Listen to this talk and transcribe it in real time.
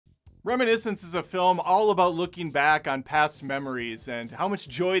Reminiscence is a film all about looking back on past memories and how much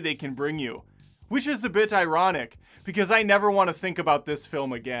joy they can bring you. Which is a bit ironic, because I never want to think about this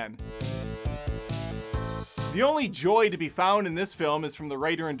film again. The only joy to be found in this film is from the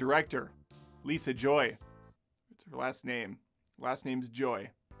writer and director, Lisa Joy. It's her last name. Last name's Joy.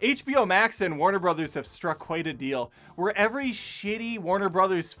 HBOMax and Warner Bros. Have struck quite a deal, where every shitty Warner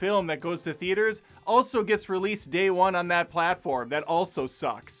Bros. Film that goes to theaters also gets released day one on that platform. That also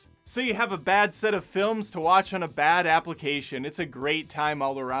sucks. So you have a bad set of films to watch on a bad application. It's a great time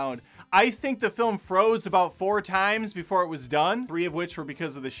all around. I think the film froze about 4 times before it was done, 3 of which were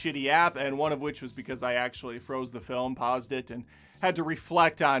because of the shitty app, and 1 of which was because I actually froze the film, paused it, and had to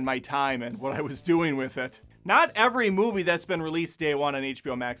reflect on my time and what I was doing with it. Not every movie that's been released day one on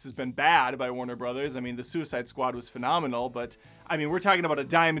HBO Max has been bad by Warner Brothers. I mean, The Suicide Squad was phenomenal, but I mean, we're talking about a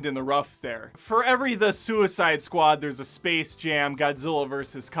diamond in the rough there. For every The Suicide Squad, there's a Space Jam, Godzilla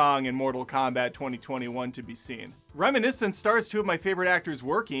vs. Kong, and Mortal Kombat 2021 to be seen. Reminiscence stars 2 of my favorite actors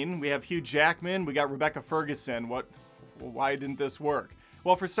working. We have Hugh Jackman, we got Rebecca Ferguson. Why didn't this work?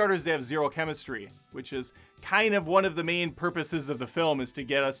 Well, for starters, they have zero chemistry, which is kind of one of the main purposes of the film, is to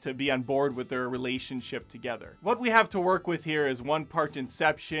get us to be on board with their relationship together. What we have to work with here is 1 part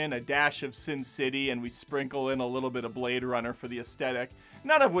Inception, a dash of Sin City, and we sprinkle in a little bit of Blade Runner for the aesthetic,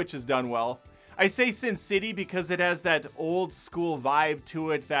 none of which is done well. I say Sin City because it has that old school vibe to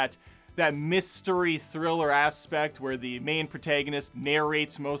it, that mystery thriller aspect where the main protagonist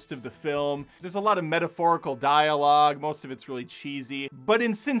narrates most of the film. There's a lot of metaphorical dialogue, most of it's really cheesy. But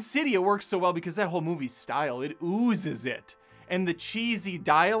in Sin City it works so well because that whole movie's style, it oozes it. And the cheesy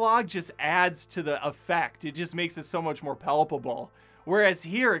dialogue just adds to the effect. It just makes it so much more palpable. Whereas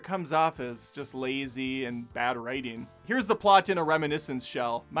here it comes off as just lazy and bad writing. Here's the plot in a Reminiscence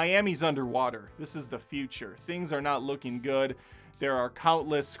shell. Miami's underwater. This is the future. Things are not looking good. There are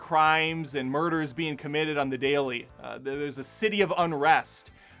countless crimes and murders being committed on the daily. There's a city of unrest.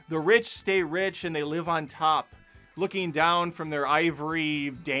 The rich stay rich and they live on top, looking down from their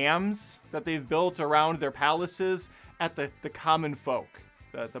ivory dams that they've built around their palaces at the common folk,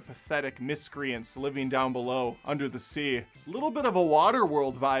 the pathetic miscreants living down below under the sea. A little bit of a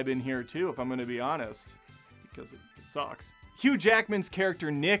Waterworld vibe in here too, if I'm going to be honest, because it sucks. Hugh Jackman's character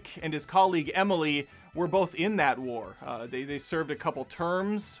Nick and his colleague Emily were both in that war. They served a couple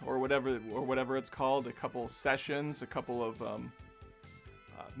terms, or whatever it's called, a couple sessions, a couple of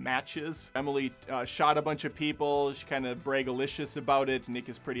matches. Emily shot a bunch of people. She kind of braggalicious about it. Nick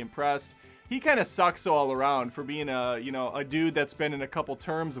is pretty impressed. He kind of sucks all around for being a dude that's been in a couple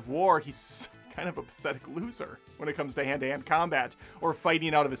terms of war. He's kind of a pathetic loser when it comes to hand-to-hand combat or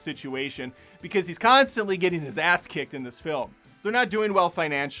fighting out of a situation, because he's constantly getting his ass kicked in this film. They're not doing well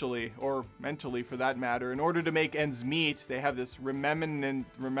financially, or mentally for that matter. In order to make ends meet, they have this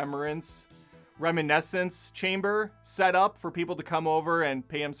reminiscence chamber set up for people to come over and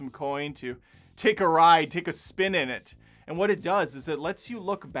pay him some coin to take a ride, take a spin in it. And what it does is it lets you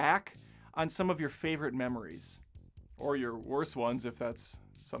look back on some of your favorite memories, or your worst ones if that's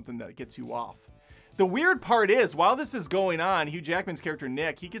something that gets you off. The weird part is, while this is going on, Hugh Jackman's character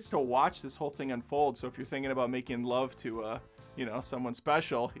Nick, he gets to watch this whole thing unfold. So if you're thinking about making love to someone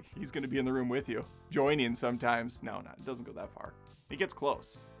special, he's going to be in the room with you, joining sometimes. No, it doesn't go that far. He gets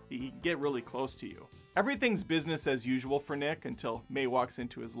close. He can get really close to you. Everything's business as usual for Nick until May walks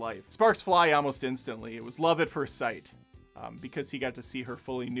into his life. Sparks fly almost instantly. It was love at first sight, because he got to see her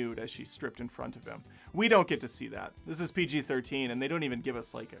fully nude as she stripped in front of him. We don't get to see that. This is PG-13, and they don't even give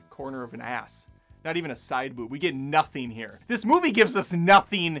us like a corner of an ass. Not even a side boob. We get nothing here. This movie gives us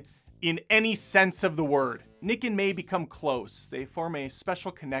nothing in any sense of the word. Nick and May become close. They form a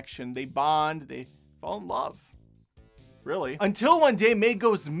special connection. They bond. They fall in love. Really. Until one day May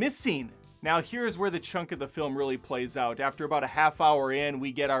goes missing. Now here's where the chunk of the film really plays out. After about a half hour in,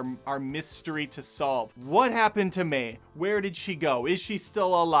 we get our mystery to solve. What happened to May? Where did she go? Is she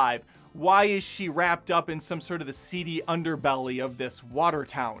still alive? Why is she wrapped up in some sort of the seedy underbelly of this water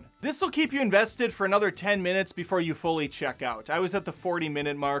town? This will keep you invested for another 10 minutes before you fully check out. I was at the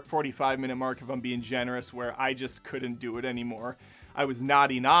 40-minute mark, 45-minute mark if I'm being generous, where I just couldn't do it anymore. I was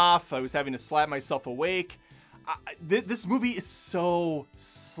nodding off. I was having to slap myself awake. This movie is so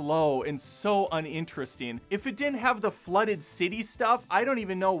slow and so uninteresting. If it didn't have the flooded city stuff, I don't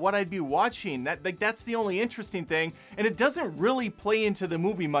even know what I'd be watching. That's the only interesting thing, and it doesn't really play into the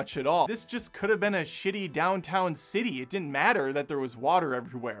movie much at all. This just could have been a shitty downtown city. It didn't matter that there was water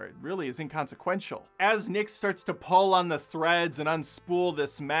everywhere. It really is inconsequential. As Nick starts to pull on the threads and unspool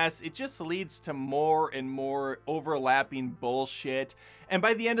this mess, it just leads to more and more overlapping bullshit. And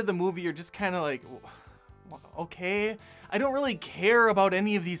by the end of the movie, you're just kind of like, okay, I don't really care about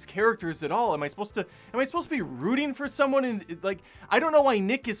any of these characters at all. Am I supposed to be rooting for someone? And like, I don't know why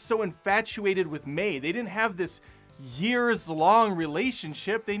Nick is so infatuated with May. They didn't have this years-long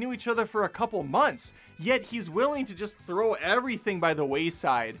relationship. They knew each other for a couple months, yet he's willing to just throw everything by the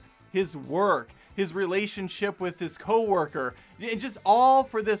wayside. His work, his relationship with his coworker, and just all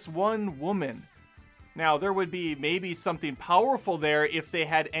for this one woman. Now, there would be maybe something powerful there if they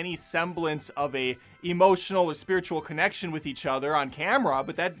had any semblance of a emotional or spiritual connection with each other on camera,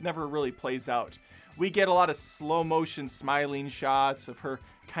 but that never really plays out. We get a lot of slow motion smiling shots of her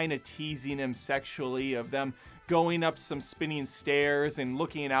kind of teasing him sexually, of them going up some spinning stairs and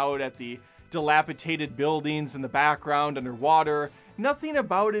looking out at the dilapidated buildings in the background underwater. Nothing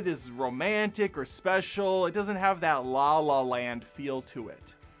about it is romantic or special. It doesn't have that La La Land feel to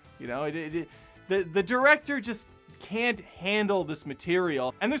it. You know, the director just can't handle this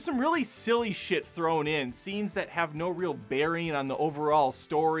material. And there's some really silly shit thrown in, scenes that have no real bearing on the overall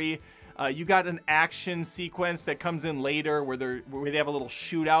story. You got an action sequence that comes in later where they have a little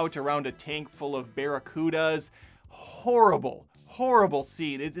shootout around a tank full of barracudas. Horrible, horrible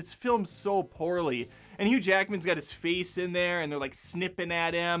scene. It's filmed so poorly. And Hugh Jackman's got his face in there and they're like snipping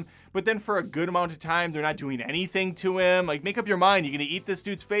at him. But then for a good amount of time, they're not doing anything to him. Like, make up your mind, you gonna eat this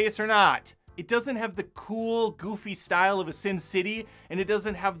dude's face or not? It doesn't have the cool, goofy style of a Sin City, and it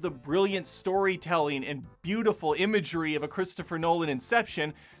doesn't have the brilliant storytelling and beautiful imagery of a Christopher Nolan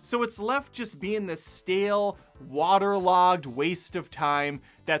Inception, so it's left just being this stale, waterlogged waste of time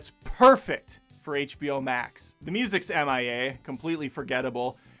that's perfect for HBO Max. The music's MIA, completely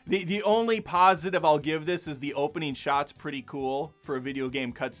forgettable. The only positive I'll give this is the opening shot's pretty cool for a video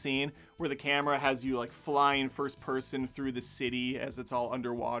game cutscene, where the camera has you like flying first person through the city as it's all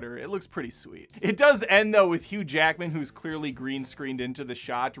underwater. It looks pretty sweet. It does end though with Hugh Jackman, who's clearly green screened into the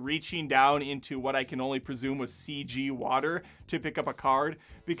shot, reaching down into what I can only presume was CG water to pick up a card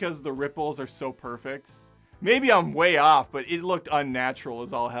because the ripples are so perfect. Maybe I'm way off, but it looked unnatural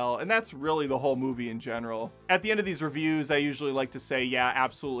as all hell, and that's really the whole movie in general. At the end of these reviews, I usually like to say, yeah,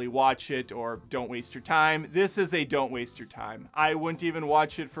 absolutely watch it, or don't waste your time. This is a don't waste your time. I wouldn't even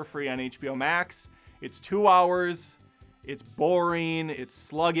watch it for free on HBO Max. It's 2 hours, it's boring, it's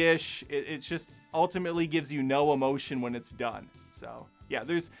sluggish, it just ultimately gives you no emotion when it's done. So yeah,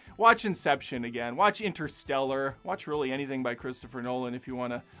 watch Inception again, watch Interstellar, watch really anything by Christopher Nolan if you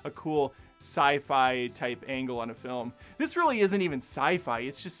want a cool sci-fi type angle on a film. This really isn't even sci-fi,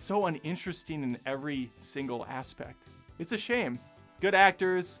 it's just so uninteresting in every single aspect. It's a shame. Good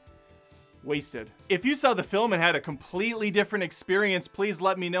actors, wasted. If you saw the film and had a completely different experience, please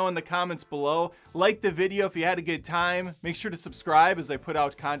let me know in the comments below. Like the video if you had a good time. Make sure to subscribe as I put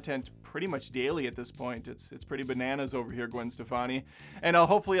out content pretty much daily at this point. It's pretty bananas over here, Gwen Stefani. And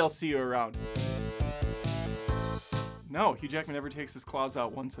hopefully I'll see you around. No, Hugh Jackman never takes his claws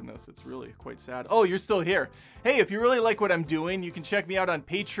out once in this. It's really quite sad. Oh, you're still here. Hey, if you really like what I'm doing, you can check me out on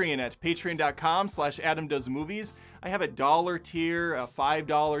Patreon at patreon.com/AdamDoesMovies. I have a $1 tier, a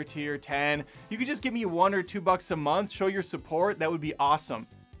 $5 tier, 10. You could just give me $1 or $2 a month, show your support. That would be awesome.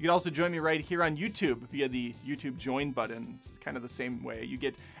 You can also join me right here on YouTube via the YouTube join button. It's kind of the same way. You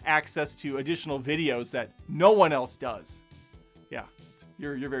get access to additional videos that no one else does. Yeah,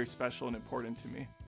 you're very special and important to me.